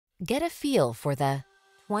Get a feel for the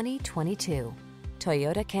 2022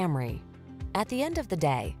 Toyota Camry. At the end of the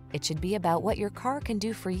day, it should be about what your car can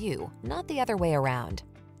do for you, not the other way around.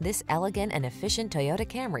 This elegant and efficient Toyota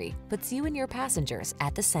Camry puts you and your passengers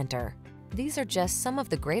at the center. These are just some of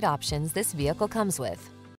the great options this vehicle comes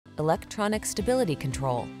with: electronic stability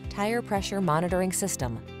control, tire pressure monitoring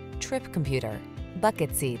system, trip computer,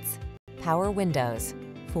 bucket seats, power windows,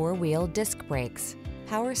 four-wheel disc brakes,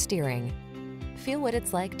 power steering. Feel what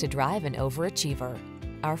it's like to drive an overachiever.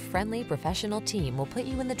 Our friendly professional team will put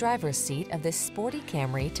you in the driver's seat of this sporty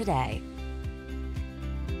Camry today.